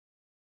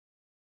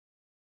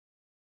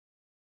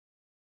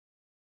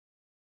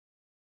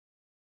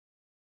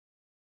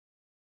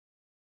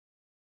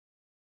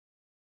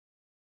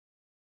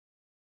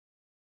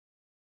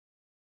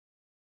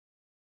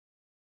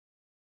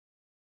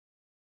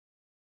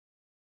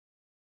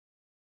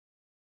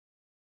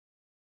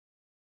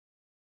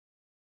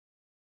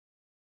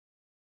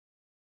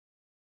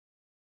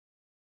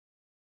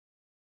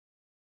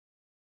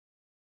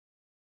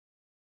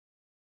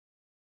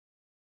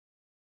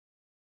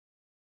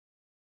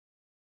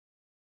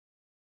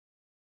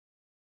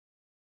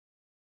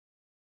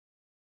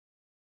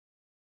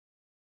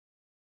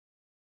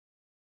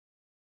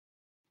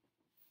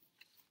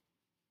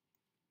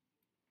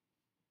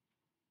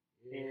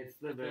It's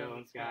the Bill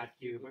and Scott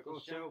Cubicle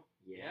Show.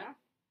 Yeah?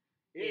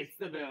 It's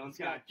the Bill and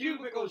Scott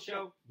Cubicle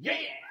Show. Yeah!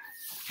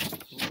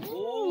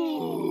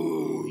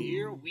 Ooh,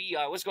 here we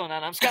are. What's going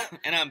on? I'm Scott.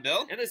 And I'm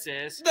Bill. And this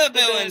is The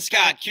Bill and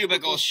Scott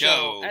Cubicle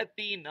Show.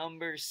 Epi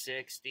number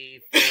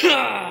 64.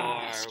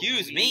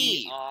 Excuse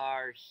me. We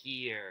are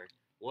here.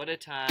 What a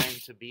time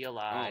to be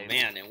alive. Oh,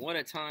 man. And what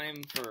a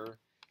time for...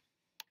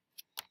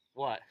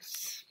 What?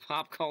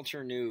 Pop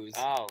culture news.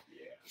 Oh.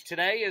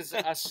 Today is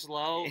a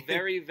slow,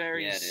 very,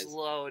 very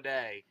slow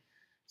day.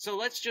 So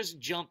let's just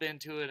jump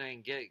into it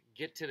and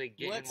get to the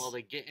getting while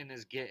the getting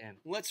is getting.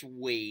 Let's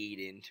wade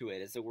into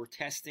it as though we're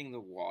testing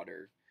the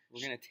water.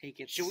 We're going to take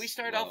it Should we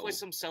start off with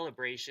some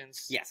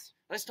celebrations? Yes.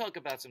 Let's talk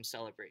about some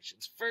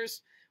celebrations.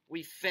 First,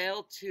 we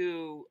failed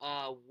to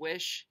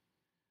wish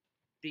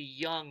the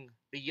young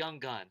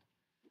gun,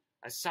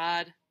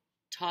 Assad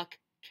Tuck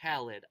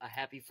Khalid, a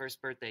happy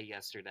first birthday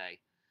yesterday.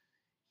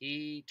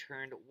 He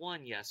turned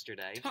 1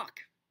 yesterday. Tuck.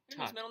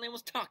 His middle name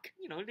was Tuck.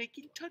 You know, they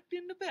get tucked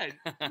in the bed.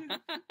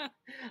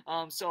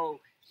 So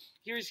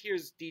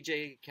here's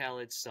DJ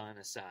Khaled's son,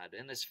 Assad.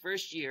 In his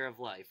first year of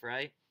life,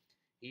 right?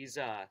 He's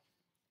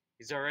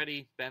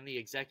already been the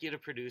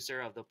executive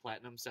producer of the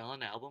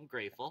platinum-selling album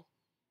Grateful.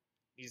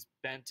 He's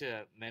been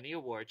to many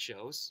award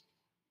shows.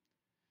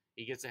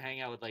 He gets to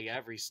hang out with like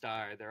every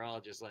star. They're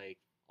all just like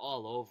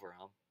all over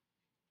him.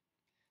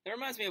 That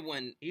reminds me of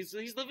when... He's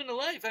living the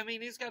life. I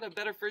mean, he's got a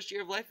better first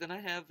year of life than I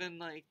have in,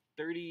 like,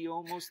 30,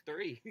 almost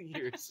 3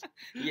 years.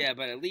 Yeah,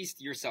 but at least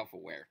you're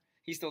self-aware.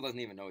 He still doesn't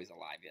even know he's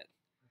alive yet.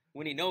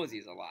 When he knows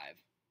he's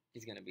alive,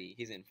 he's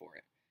in for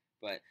it.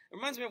 But it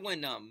reminds me of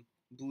when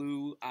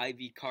Blue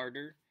Ivy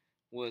Carter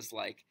was,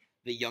 like,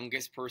 the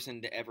youngest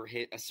person to ever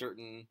hit a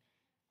certain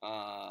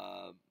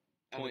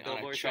point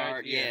on a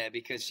chart. Yeah,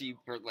 because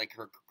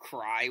her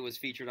cry was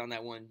featured on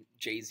that one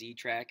Jay-Z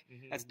track.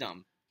 Mm-hmm. That's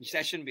dumb.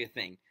 That shouldn't be a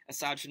thing.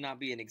 Assad should not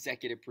be an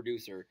executive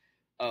producer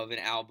of an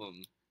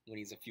album when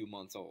he's a few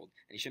months old.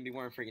 And he shouldn't be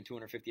wearing freaking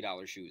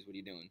 $250 shoes. What are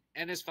you doing?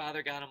 And his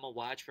father got him a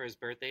watch for his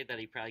birthday that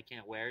he probably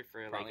can't wear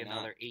for probably like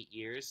another 8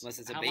 years. Unless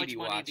it's a baby watch. How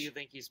much money do you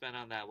think he spent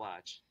on that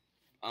watch?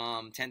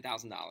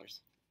 $10,000.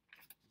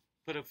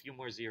 Put a few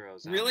more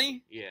zeros on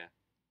Really? it.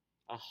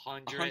 Yeah.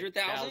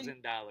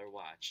 $100,000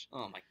 watch.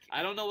 Oh my God.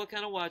 I don't know what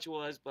kind of watch it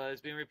was, but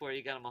it's being reported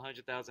he got him a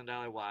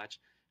 $100,000 watch.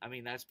 I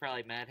mean, that's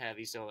probably mad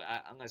heavy, so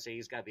I'm going to say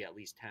he's got to be at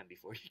least 10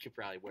 before he could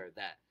probably wear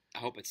that. I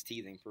hope it's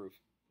teething proof.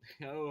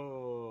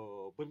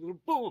 Oh,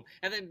 boom.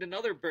 And then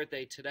another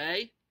birthday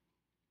today,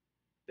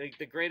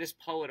 the greatest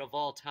poet of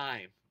all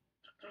time,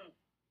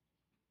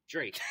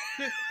 Drake.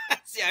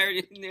 See, I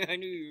already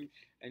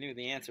knew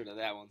the answer to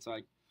that one, so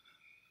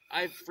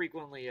I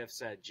frequently have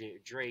said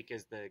Drake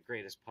is the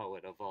greatest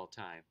poet of all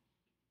time.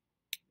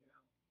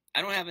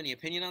 I don't have any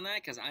opinion on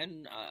that because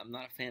I'm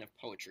not a fan of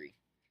poetry.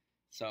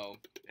 So,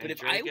 but if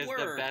Drake I were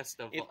is the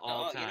best of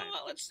all time, you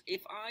know what?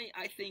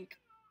 I think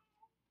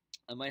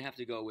I might have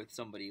to go with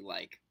somebody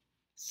like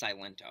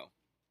Silento.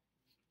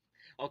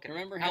 Okay.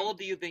 Remember him? How old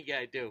do you think? Yeah,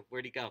 I do.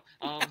 Where'd he go?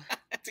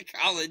 To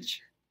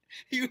college.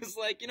 He was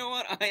like, you know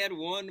what? I had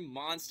one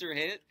monster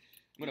hit.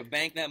 I'm gonna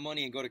bank that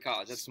money and go to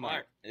college. That's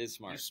smart. It is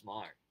smart. You're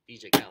smart,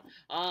 DJ Khaled.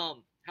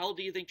 How old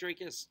do you think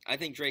Drake is? I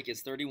think Drake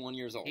is 31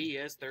 years old. He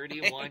is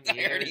 31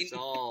 years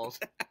old.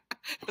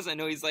 Because I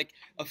know he's like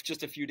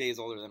just a few days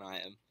older than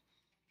I am.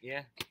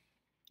 Yeah.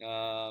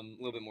 A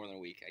little bit more than a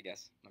week, I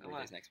guess. My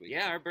birthday's next week.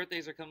 Yeah, our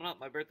birthdays are coming up.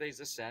 My birthday's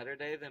this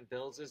Saturday, then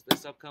Bill's is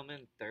this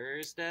upcoming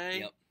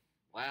Thursday. Yep.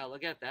 Wow,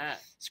 look at that.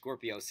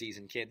 Scorpio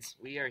season, kids.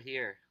 We are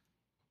here.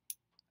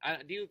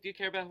 Do you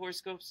care about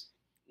horoscopes?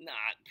 Not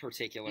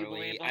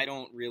particularly. I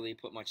don't really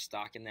put much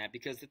stock in that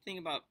because the thing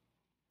about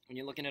when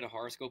you're looking at a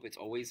horoscope, it's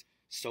always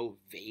so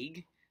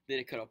vague that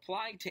it could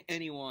apply to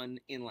anyone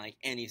in like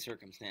any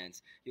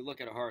circumstance. You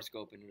look at a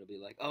horoscope and it'll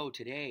be like, oh,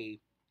 today,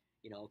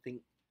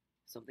 think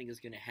something is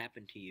going to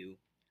happen to you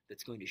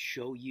that's going to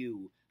show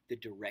you the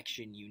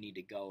direction you need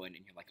to go in,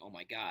 and you're like, oh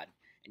my God.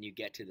 And you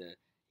get to the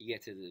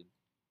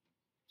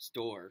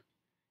store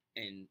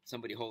and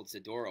somebody holds the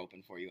door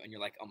open for you and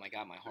you're like, oh my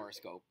God, my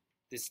horoscope.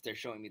 They're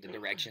showing me the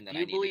direction that I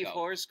need to go. You believe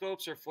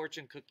horoscopes or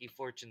fortune cookie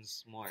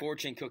fortunes more?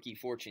 Fortune cookie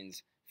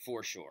fortunes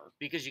for sure.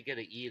 Because you get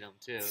to eat them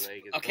too.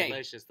 Like, it's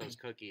delicious, those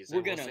cookies.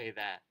 We'll say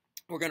that.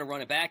 We're going to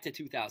run it back to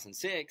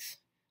 2006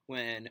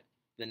 when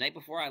the night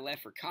before I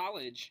left for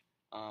college,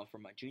 for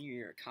my junior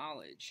year of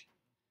college,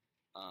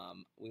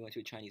 we went to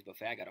a Chinese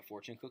buffet. I got a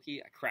fortune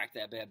cookie. I cracked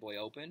that bad boy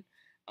open.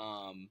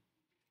 And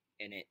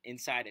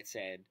inside it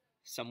said,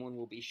 someone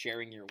will be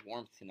sharing your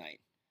warmth tonight.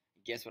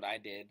 Guess what I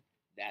did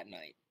that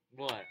night?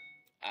 What?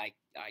 I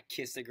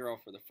kissed a girl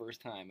for the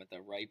first time at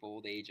the ripe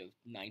old age of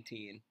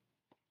 19.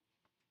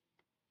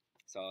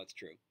 So it's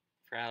true.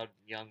 Proud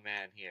young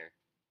man here.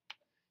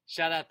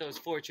 Shout out those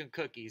fortune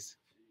cookies.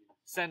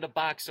 Send a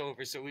box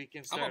over so we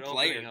can start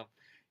opening them.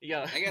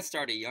 Yeah. I got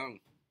started young.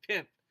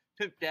 Pimp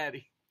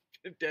Daddy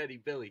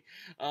Billy.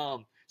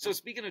 So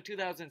speaking of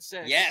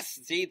 2006. Yes.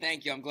 See,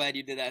 thank you. I'm glad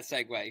you did that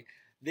segue.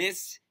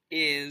 This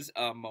is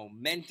a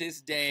momentous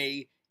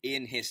day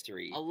in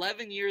history.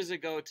 11 years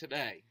ago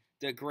today.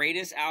 The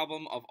greatest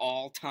album of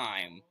all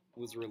time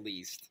was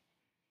released.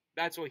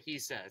 That's what he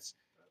says.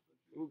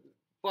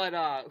 But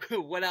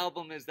what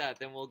album is that?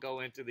 Then we'll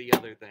go into the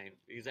other thing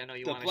because I know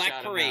you want to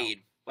shout The Black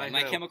Parade by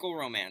My who? Chemical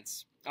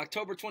Romance,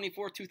 October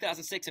 24th,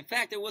 2006. In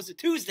fact, it was a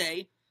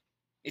Tuesday.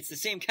 It's the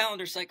same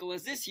calendar cycle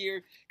as this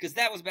year because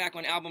that was back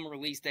when album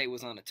release day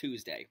was on a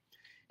Tuesday.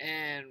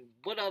 And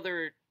what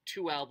other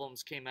 2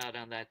 albums came out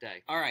on that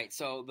day? All right,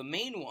 so the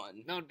main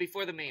one. No,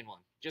 before the main one,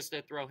 just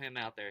to throw him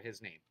out there,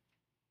 his name.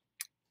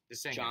 The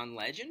singer. John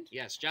Legend?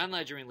 Yes, John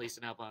Legend released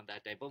an album on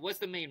that day. But what's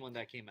the main one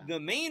that came out? The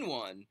main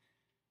one,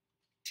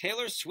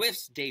 Taylor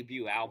Swift's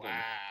debut album.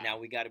 Wow. Now,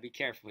 we got to be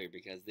careful here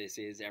because this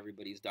is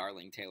everybody's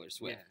darling Taylor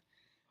Swift. Yeah.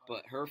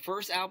 But her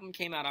first album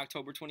came out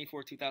October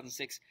 24,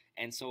 2006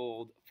 and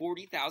sold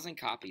 40,000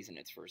 copies in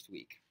its first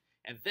week.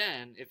 And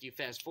then, if you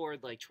fast forward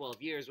like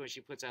 12 years when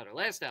she puts out her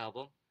last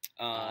album,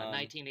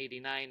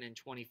 1989 and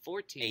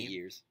 2014. 8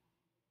 years.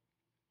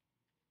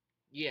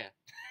 Yeah.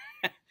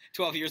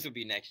 12 years would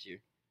be next year.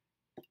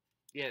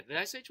 Yeah, did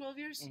I say 12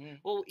 years? Mm-hmm.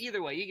 Well,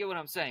 either way, you get what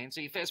I'm saying.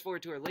 So you fast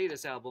forward to her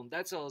latest album,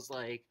 that sells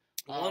like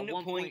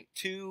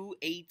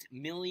 1.28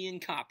 million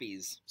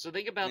copies. So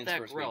think about that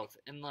first growth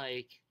in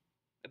like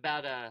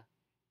about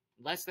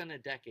less than a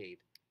decade.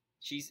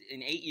 She's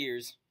in 8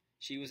 years.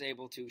 She was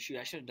able to shoot.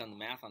 I should have done the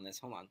math on this.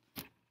 Hold on.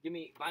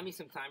 Buy me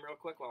some time real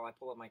quick while I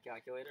pull up my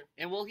calculator.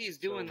 And while he's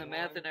doing So the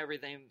math and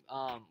everything,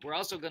 we're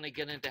also going to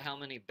get into how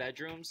many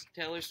bedrooms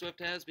Taylor Swift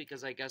has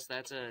because I guess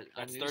that's a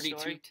That's news 32.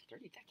 story. 30. That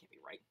can't be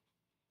right.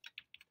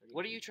 32.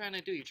 What are you trying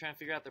to do? You trying to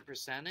figure out the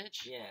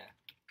percentage? Yeah.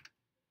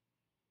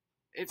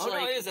 It's no,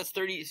 like it is. That's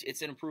 30.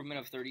 It's an improvement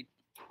of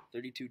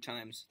 32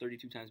 times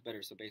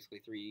better. So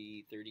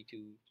basically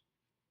 32.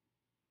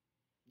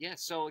 yeah.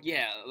 So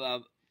Yeah,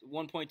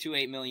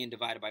 1.28 million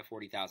divided by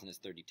 40,000 is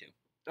 32.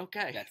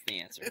 okay. That's the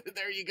answer.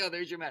 There you go.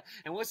 There's your math.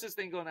 And what's this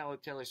thing going on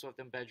with Taylor Swift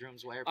and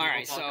bedrooms? Why are All people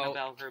right, talking so-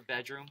 about her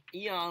bedroom?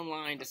 E!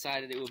 Online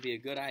decided it would be a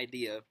good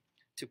idea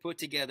to put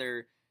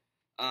together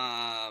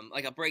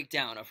like a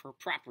breakdown of her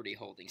property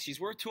holdings. She's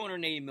worth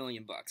 $280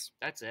 million.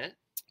 That's it.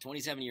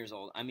 27 years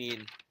old. I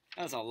mean,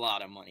 that's a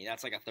lot of money.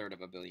 That's like a third of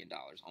 $1 billion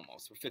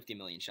almost. We're 50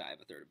 million shy of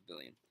a third of $1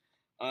 billion.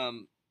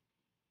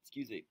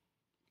 Excuse me.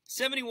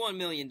 $71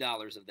 million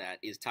of that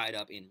is tied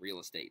up in real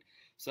estate.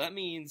 So that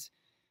means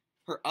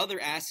her other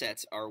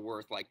assets are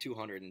worth like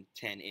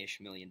 $210-ish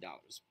million.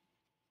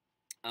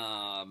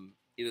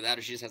 Either that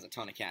or she just has a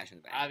ton of cash in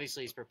the bank.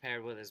 Obviously, he's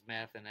prepared with his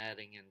math and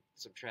adding and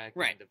subtracting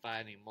Right. and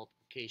dividing and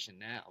multiplication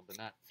now, but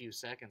not a few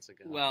seconds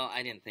ago. Well,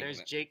 I didn't think there's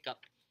of it. Jacob.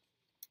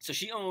 So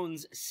she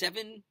owns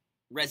 7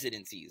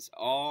 residencies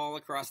all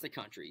across the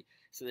country.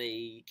 So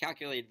they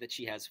calculated that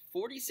she has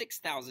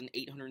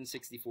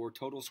 46,864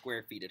 total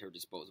square feet at her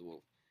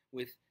disposal,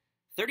 with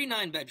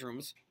 39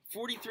 bedrooms,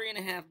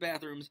 43.5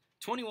 bathrooms,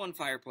 21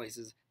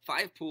 fireplaces,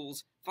 5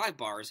 pools, 5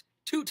 bars,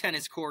 2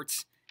 tennis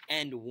courts,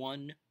 and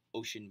 1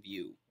 ocean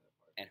view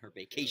at her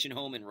vacation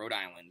home in Rhode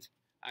Island.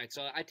 All right,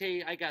 so I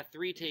got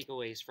 3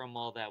 takeaways from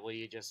all that what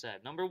you just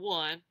said. Number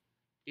 1,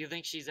 do you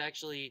think she's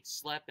actually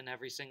slept in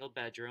every single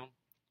bedroom?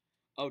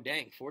 Oh,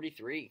 dang,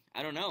 43.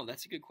 I don't know.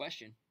 That's a good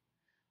question.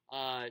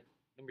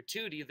 Number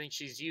 2, do you think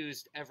she's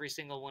used every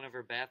single one of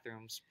her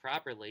bathrooms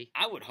properly?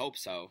 I would hope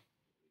so.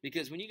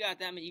 Because when you got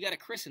that many, you got to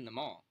christen them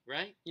all.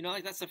 Right? You know,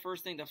 like that's the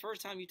first thing. The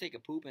first time you take a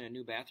poop in a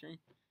new bathroom,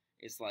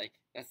 it's like,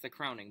 that's the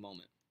crowning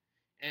moment.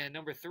 And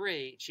number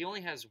 3, she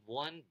only has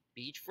 1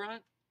 beachfront.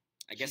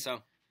 I guess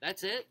so.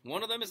 That's it?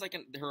 One of them is like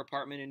her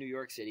apartment in New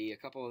York City. A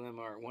couple of them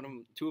are,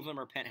 2 of them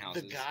are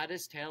penthouses. The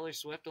goddess Taylor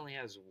Swift only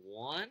has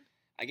 1?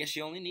 I guess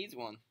she only needs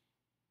 1.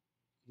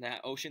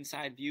 That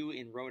oceanside view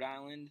in Rhode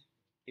Island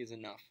is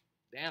enough.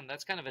 Damn,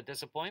 that's kind of a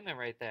disappointment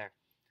right there.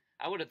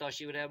 I would have thought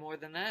she would have more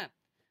than that.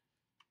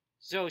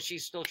 So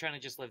she's still trying to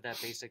just live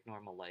that basic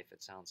normal life,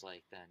 it sounds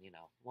like, then, you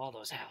know. All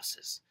those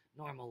houses.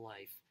 Normal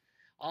life.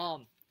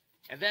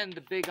 And then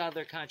the big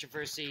other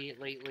controversy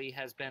lately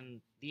has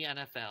been the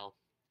NFL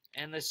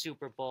and the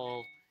Super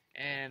Bowl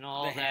and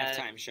all The that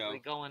halftime show.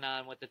 going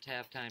on with the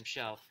halftime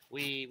show.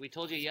 We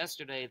told you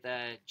yesterday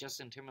that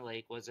Justin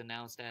Timberlake was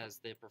announced as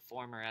the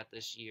performer at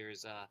this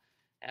year's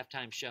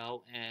halftime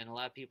show, and a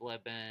lot of people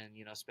have been,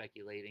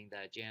 speculating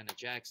that Janet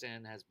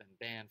Jackson has been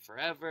banned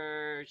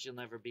forever. She'll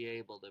never be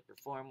able to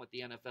perform with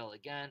the NFL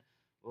again.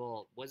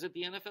 Well, was it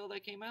the NFL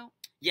that came out?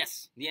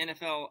 Yes, the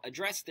NFL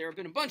addressed, there have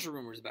been a bunch of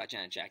rumors about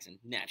Janet Jackson,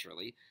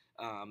 naturally.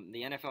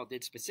 The NFL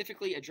did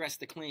specifically address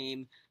the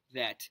claim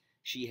that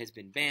she has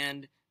been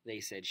banned. They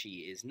said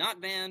she is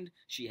not banned.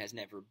 She has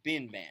never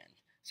been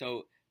banned.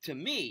 So, to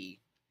me,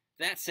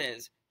 that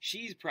says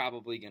she's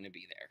probably going to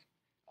be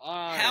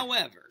there.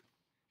 However,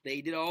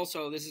 they did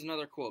also, this is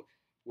another quote,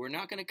 "We're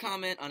not going to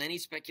comment on any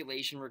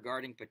speculation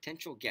regarding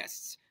potential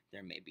guests.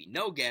 There may be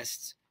no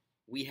guests.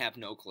 We have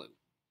no clue."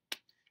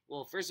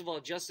 Well, first of all,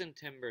 Justin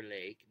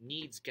Timberlake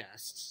needs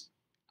guests.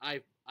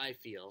 I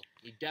feel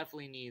he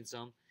definitely needs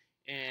them,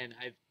 and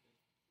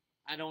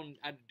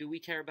do we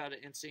care about an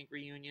NSYNC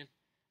reunion?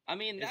 I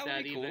mean, Is that would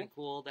that be even cool.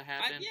 cool to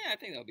happen? I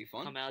think that would be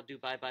fun. Come out, do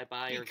Bye Bye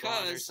Bye or Gone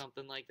or Because-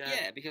 something like that.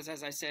 Yeah, because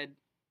as I said,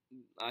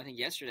 I think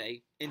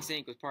yesterday,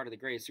 NSYNC was part of the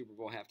greatest Super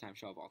Bowl halftime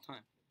show of all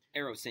time.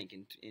 Aerosync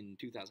in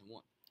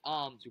 2001.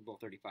 Super Bowl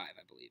 35,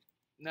 I believe.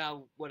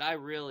 Now, what I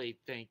really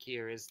think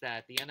here is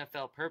that the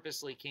NFL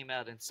purposely came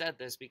out and said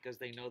this because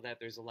they know that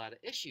there's a lot of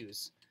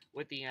issues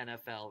with the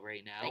NFL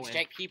right now, Thanks, and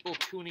Jake. people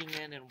tuning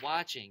in and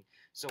watching.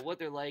 So what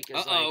they're like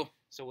is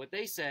so what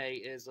they say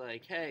is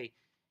like, hey,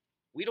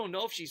 we don't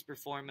know if she's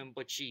performing,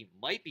 but she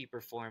might be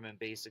performing,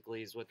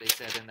 basically, is what they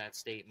said in that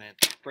statement.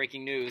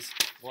 Breaking news.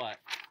 What?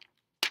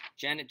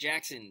 Janet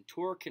Jackson,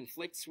 tour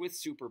conflicts with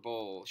Super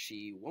Bowl.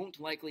 She won't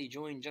likely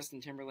join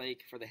Justin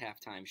Timberlake for the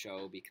halftime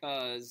show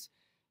because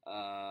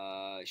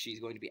she's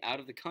going to be out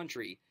of the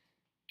country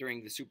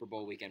during the Super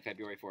Bowl weekend,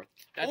 February 4th.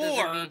 That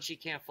doesn't mean she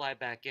can't fly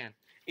back in.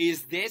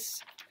 Is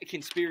this a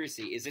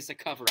conspiracy? Is this a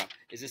cover-up?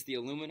 Is this the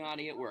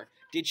Illuminati at work?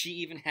 Did she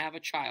even have a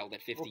child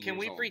at 50 years old? Can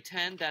we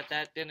pretend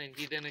that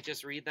you didn't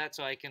just read that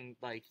so I can,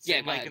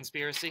 say my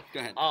conspiracy? Go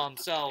ahead.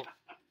 So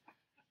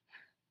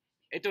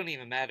it don't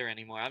even matter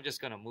anymore. I'm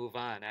just going to move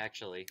on,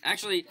 actually.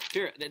 Actually,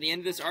 here, at the end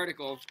of this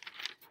article,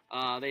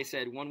 they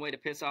said one way to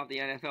piss off the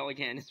NFL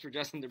again is for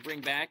Justin to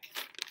bring back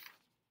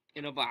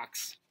in a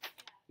box.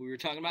 We were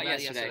talking about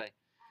yesterday.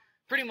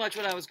 Pretty much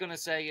what I was going to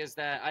say is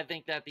that I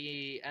think that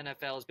the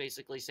NFL is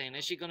basically saying,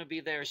 is she going to be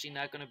there? Is she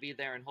not going to be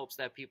there? In hopes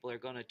that people are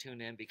going to tune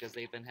in because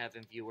they've been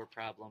having viewer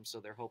problems. So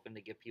they're hoping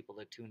to get people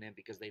to tune in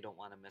because they don't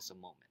want to miss a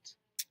moment.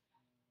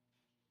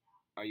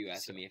 Are you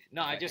asking me?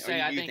 No, I just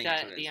say I think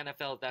that the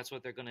NFL, that's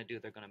what they're going to do.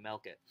 They're going to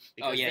milk it.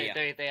 Because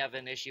they have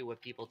an issue with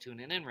people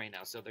tuning in right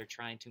now. So they're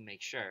trying to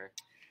make sure.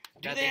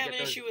 Do they have an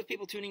issue with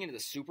people tuning into the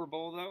Super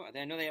Bowl, though?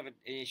 I know they have an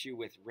issue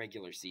with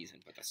regular season.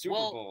 But the Super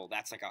Bowl,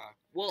 that's like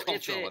a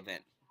cultural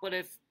event. But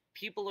if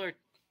people are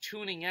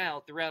tuning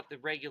out throughout the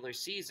regular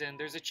season,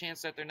 there's a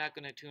chance that they're not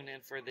going to tune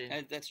in for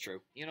the... That's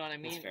true. You know what I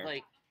mean? That's fair.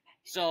 Like,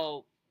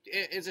 so,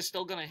 is it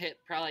still going to hit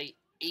probably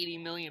 80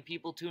 million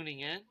people tuning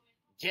in?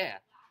 Yeah,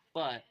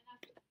 but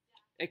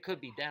it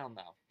could be down,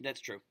 though. That's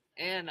true.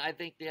 And I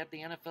think that the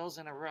NFL's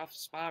in a rough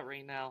spot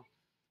right now.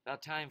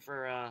 About time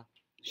for...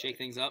 shake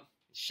things up.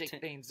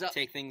 Things up.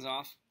 Take things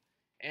off.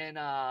 And,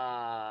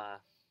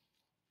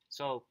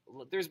 so,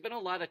 there's been a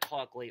lot of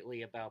talk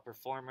lately about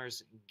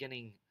performers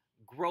getting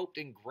groped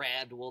and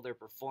grabbed while they're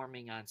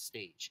performing on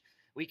stage.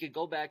 We could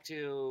go back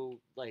to,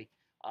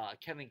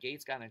 Kevin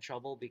Gates got in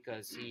trouble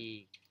because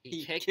he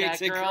kicked that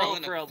girl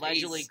for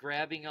allegedly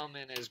grabbing him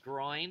in his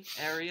groin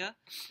area.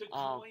 The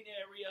groin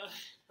area.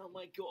 Oh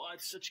my God,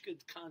 such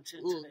good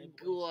content Oh, today.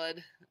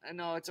 God. I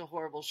know, it's a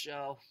horrible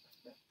show.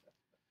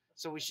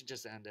 So we should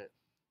just end it.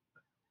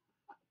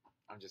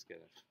 I'm just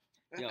kidding.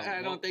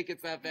 I don't think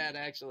it's that bad,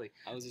 actually.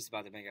 I was just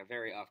about to make a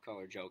very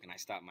off-color joke, and I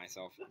stopped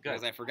myself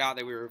because I forgot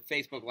that we were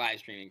Facebook live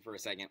streaming for a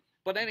second.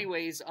 But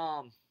anyways,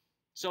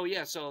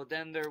 so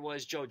then there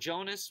was Joe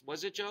Jonas.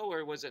 Was it Joe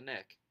or was it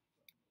Nick?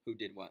 Who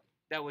did what?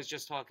 That was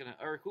just talking,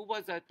 or who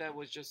was that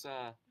was just,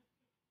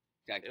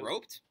 got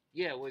groped?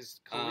 Yeah, it was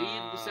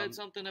Khalid who said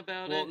something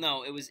about it? Well,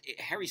 no, it was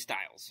Harry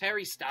Styles.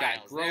 Harry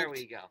Styles, there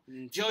we go.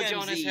 Joe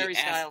Jonas, Harry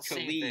Styles,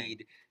 Khalid same thing.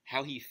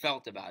 How he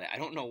felt about it. I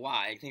don't know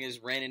why. I think I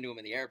just ran into him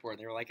in the airport,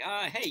 and they were like,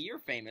 hey, you're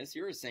famous,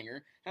 you're a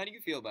singer. How do you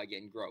feel about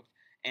getting groped?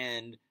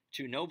 And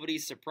to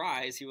nobody's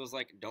surprise, he was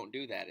like, don't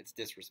do that. It's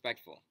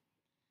disrespectful.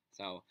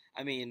 So,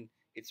 I mean,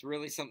 it's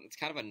really something, it's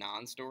kind of a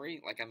non-story.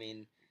 Like, I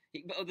mean,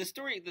 the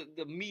story,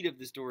 the meat of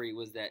the story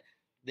was that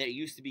it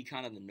used to be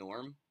kind of the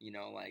norm, you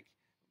know, like,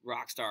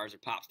 rock stars or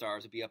pop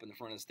stars would be up in the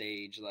front of the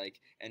stage, like,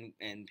 and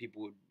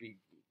people would be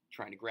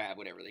trying to grab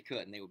whatever they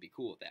could, and they would be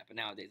cool with that. But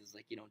nowadays, it's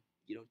like, you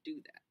don't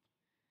do that.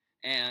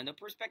 And the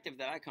perspective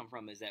that I come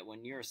from is that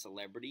when you're a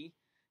celebrity,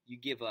 you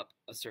give up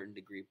a certain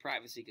degree of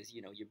privacy because,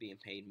 you know, you're being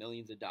paid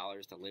millions of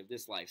dollars to live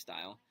this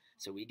lifestyle.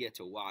 So we get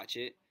to watch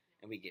it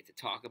and we get to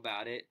talk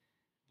about it,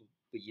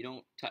 but you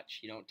don't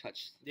touch.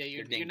 Yeah,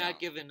 you're not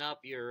giving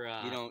up your.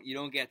 You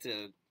don't get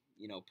to,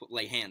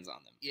 lay hands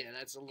on them. Yeah,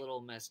 that's a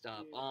little messed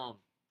up.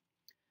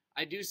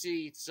 I do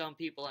see some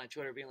people on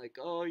Twitter being like,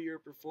 "Oh, you're a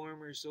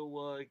performer, so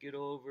what? Get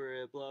over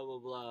it." Blah blah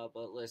blah.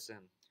 But listen.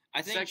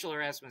 I think sexual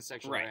harassment.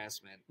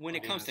 When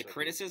it comes to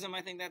criticism,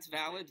 I think that's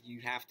valid. You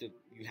have to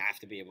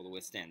be able to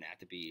withstand that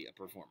to be a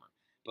performer.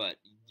 But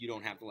you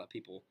don't have to let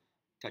people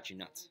touch your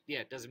nuts. Yeah,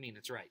 it doesn't mean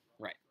it's right.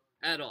 Right.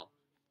 At all.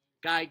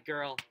 Guy,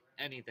 girl,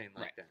 anything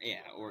like that.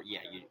 Yeah, or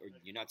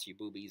your nuts, your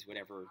boobies,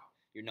 whatever,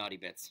 your naughty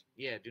bits.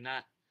 Yeah, do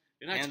not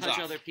touch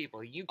other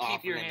people. You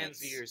keep your hands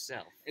to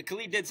yourself.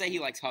 Khalid did say he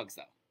likes hugs,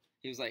 though.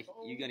 He was like,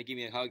 "You gonna give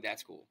me a hug?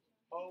 That's cool."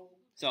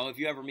 So if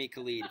you ever meet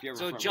Khalid, if you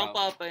ever jump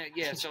up,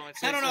 So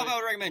it's, I don't know if I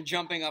would recommend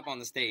jumping up on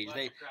the stage.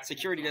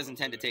 Security doesn't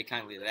tend to take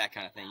kindly to that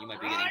kind of thing. You might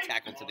be getting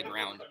tackled to the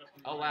ground.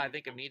 Oh wow! I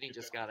think a meeting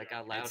just got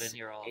loud in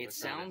here. All it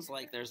sounds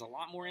like there's a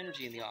lot more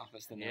energy in the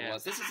office than there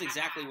was. This is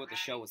exactly what the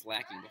show was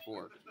lacking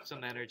before.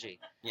 Some energy.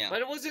 Yeah.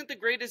 But it wasn't the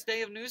greatest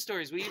day of news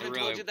stories. We even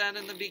told you that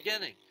in the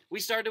beginning. We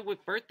started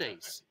with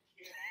birthdays.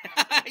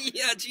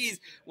 Yeah. Geez.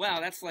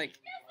 Wow.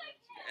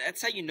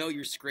 That's how you know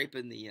you're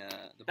scraping the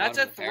That's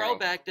a barrel.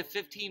 throwback to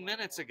 15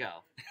 minutes ago.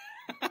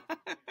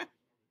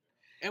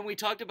 And we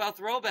talked about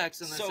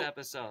throwbacks in this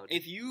episode.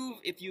 If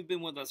you've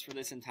been with us for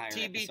this entire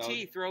TBT,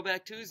 episode,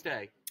 Throwback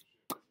Tuesday.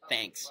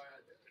 Thanks.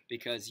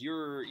 because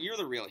you're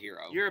the real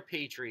hero. You're a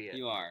patriot.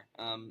 You are.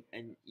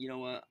 And you know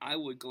what? I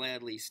would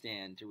gladly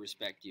stand to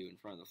respect you in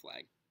front of the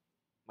flag.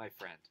 My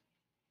friend.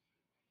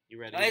 You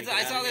ready? I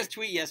saw this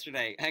tweet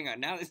yesterday. Hang on.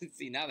 Now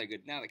they're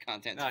good. Now the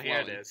content's flowing. Here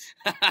it is.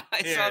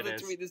 I saw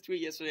this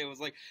tweet yesterday. It was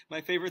like,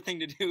 my favorite thing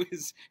to do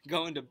is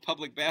go into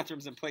public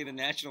bathrooms and play the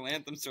national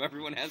anthem so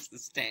everyone has to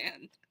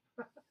stand.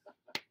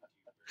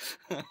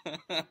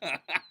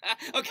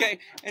 Okay,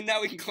 and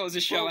now we can close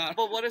the show out.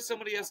 But what if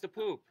somebody has to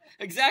poop?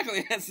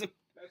 Exactly. That's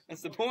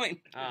the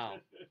point. Oh.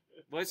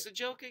 What's the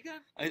joke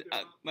again?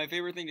 My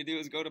favorite thing to do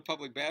is go to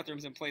public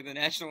bathrooms and play the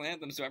national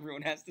anthem so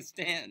everyone has to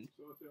stand.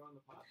 So if they're on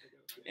the pot,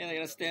 They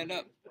gotta stand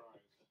up.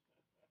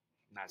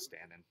 Not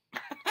standing.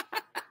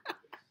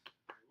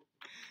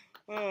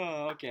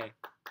 Oh, okay.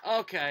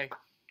 Okay.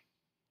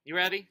 You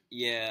ready?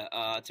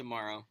 Yeah,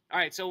 tomorrow. All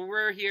right, so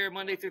we're here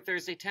Monday through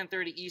Thursday,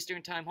 10:30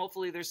 Eastern time.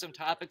 Hopefully there's some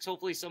topics.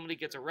 Hopefully somebody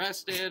gets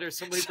arrested or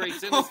somebody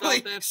breaks into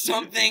something.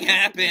 Something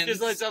happens.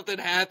 Just let something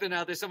happen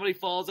out there. Somebody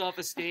falls off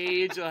a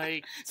stage.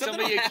 Like,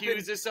 somebody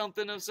accuses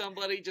something of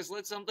somebody. Just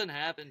let something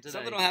happen today.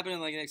 Something will happen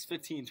in like the next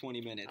 15,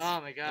 20 minutes.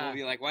 Oh, my God. And we'll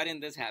be like, why didn't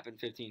this happen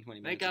 15,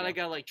 20 minutes Thank God ago?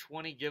 I got like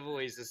 20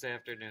 giveaways this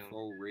afternoon.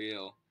 For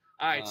real.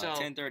 All right, so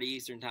 10:30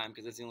 Eastern time,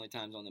 because that's the only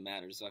time zone that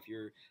matters. So if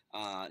you're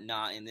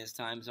not in this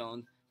time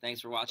zone,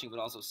 thanks for watching, but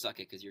also suck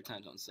it because your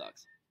time zone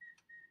sucks.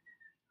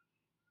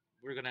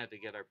 we're going to have to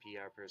get our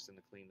PR person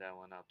to clean that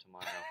one up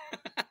tomorrow.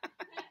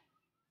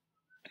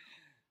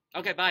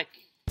 Okay, bye.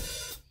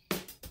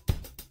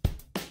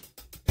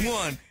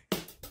 1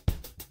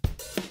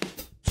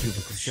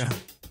 Cubicle Show.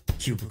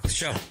 Cubicle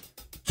Show.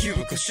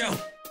 Cubicle Show.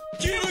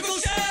 Cubicle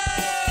Show!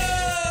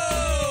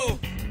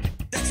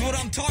 That's what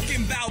I'm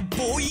talking about,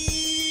 boy!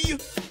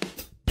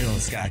 Bill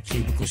and Scott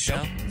Cubicle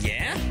Show.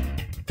 Yeah?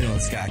 Bill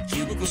and Scott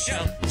Cubicle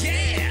Show.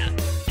 Yeah!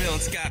 Bill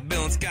and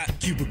Scott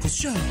Cubicle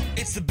Show.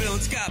 It's the Bill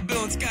and Scott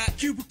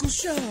Cubicle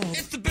Show.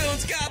 It's the Bill and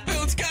Scott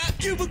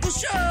Cubicle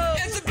Show.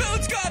 It's the Bill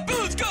and Scott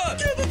Cubicle Show.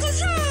 Cubicle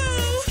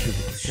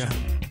Show.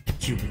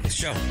 Cubicle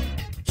Show.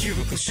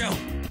 Cubicle Show.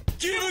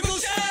 Cubicle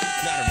Show.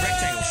 Not a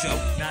rectangle show.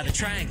 Not a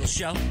triangle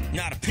show.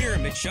 Not a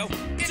pyramid show.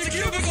 It's a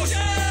cubicle show.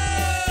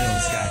 Bill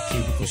and Scott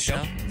Cubicle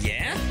Show.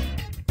 Yeah?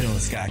 Bill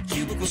and Scott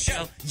Cubicle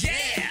Show.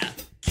 Yeah!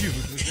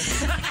 Cubicle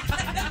Show.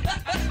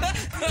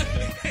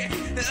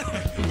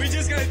 We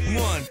just got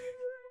 1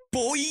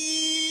 boy.